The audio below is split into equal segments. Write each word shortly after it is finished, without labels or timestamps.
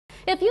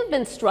If you've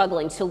been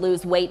struggling to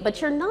lose weight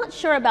but you're not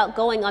sure about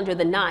going under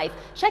the knife,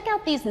 check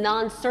out these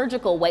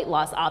non-surgical weight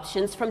loss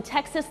options from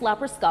Texas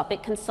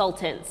Laparoscopic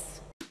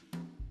Consultants.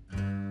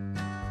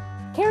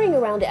 Carrying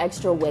around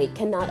extra weight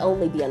can not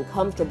only be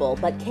uncomfortable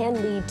but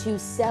can lead to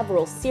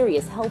several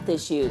serious health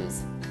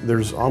issues.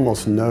 There's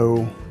almost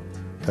no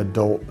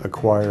adult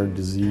acquired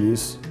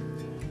disease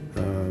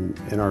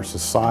in our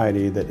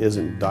society that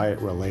isn't diet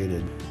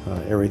related.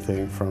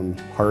 Everything from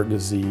heart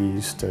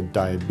disease to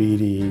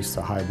diabetes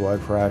to high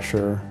blood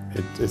pressure.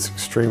 It's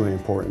extremely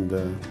important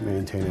to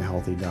maintain a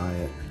healthy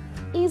diet.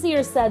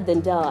 Easier said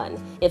than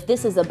done. If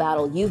this is a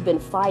battle you've been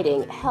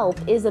fighting, help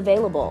is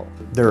available.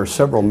 There are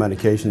several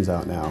medications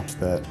out now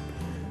that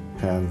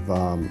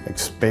have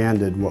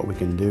expanded what we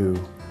can do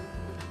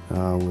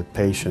with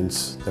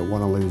patients that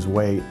want to lose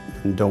weight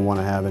and don't want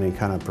to have any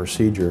kind of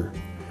procedure.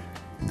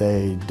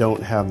 They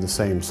don't have the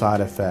same side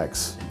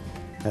effects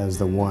as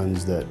the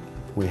ones that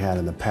we had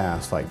in the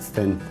past, like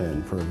Fin,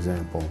 for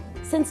example.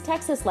 Since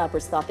Texas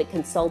Laparoscopic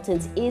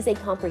Consultants is a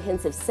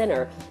comprehensive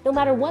center, no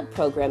matter what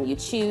program you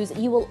choose,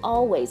 you will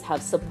always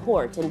have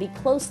support and be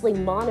closely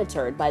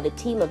monitored by the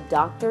team of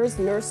doctors,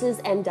 nurses,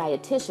 and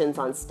dietitians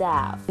on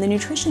staff. The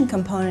nutrition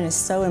component is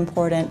so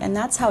important, and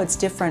that's how it's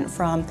different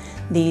from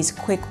these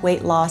quick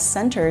weight loss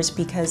centers,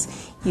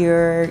 because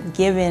you're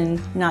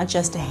given not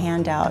just a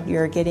handout,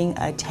 you're getting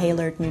a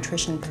tailored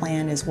nutrition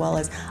plan as well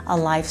as a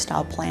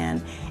lifestyle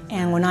plan.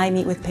 And when I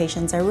meet with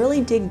patients, I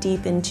really dig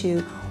deep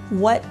into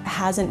what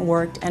hasn't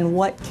worked and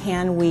what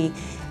can we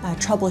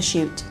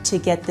troubleshoot to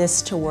get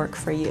this to work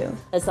for you.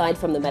 Aside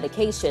from the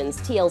medications,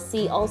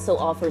 TLC also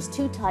offers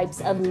two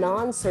types of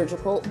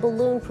non-surgical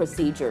balloon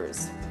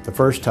procedures. The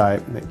first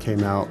type that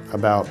came out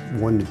about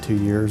 1 to 2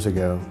 years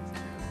ago,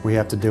 we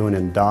have to do an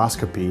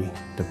endoscopy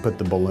to put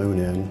the balloon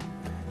in,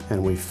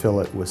 and we fill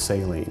it with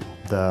saline.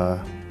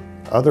 The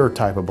other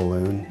type of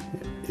balloon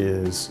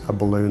is a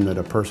balloon that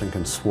a person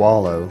can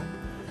swallow,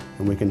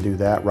 and we can do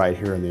that right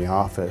here in the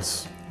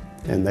office,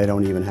 and they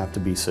don't even have to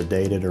be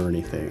sedated or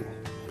anything.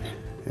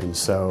 And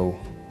so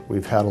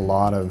we've had a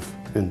lot of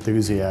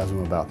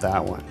enthusiasm about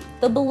that one.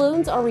 The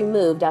balloons are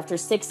removed after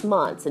 6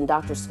 months, and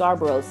Dr.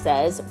 Scarborough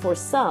says for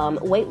some,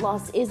 weight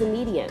loss is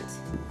immediate.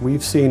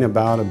 We've seen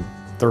about a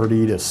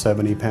 30 to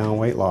 70 pound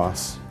weight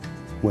loss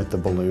with the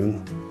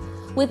balloon.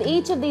 With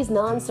each of these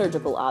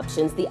non-surgical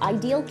options, the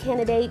ideal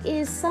candidate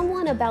is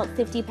someone about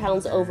 50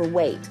 pounds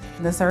overweight.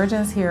 The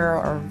surgeons here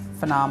are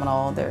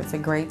phenomenal. There's a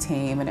great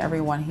team, and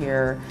everyone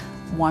here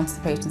wants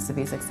the patients to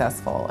be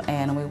successful,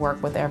 and we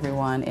work with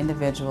everyone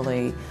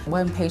individually.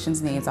 One patient's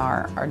needs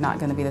are not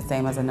going to be the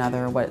same as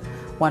another. What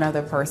one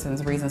other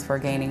person's reasons for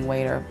gaining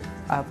weight or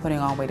putting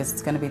on weight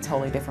is going to be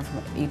totally different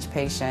from each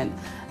patient.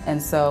 And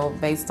so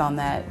based on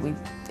that, we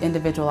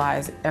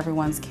individualize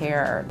everyone's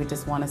care. We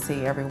just want to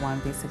see everyone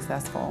be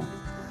successful.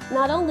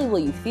 Not only will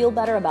you feel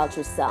better about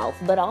yourself,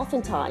 but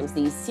oftentimes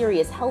these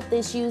serious health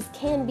issues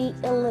can be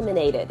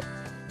eliminated.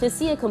 To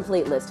see a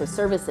complete list of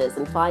services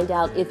and find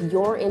out if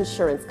your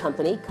insurance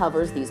company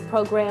covers these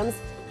programs,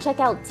 check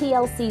out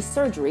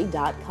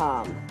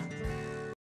tlcsurgery.com.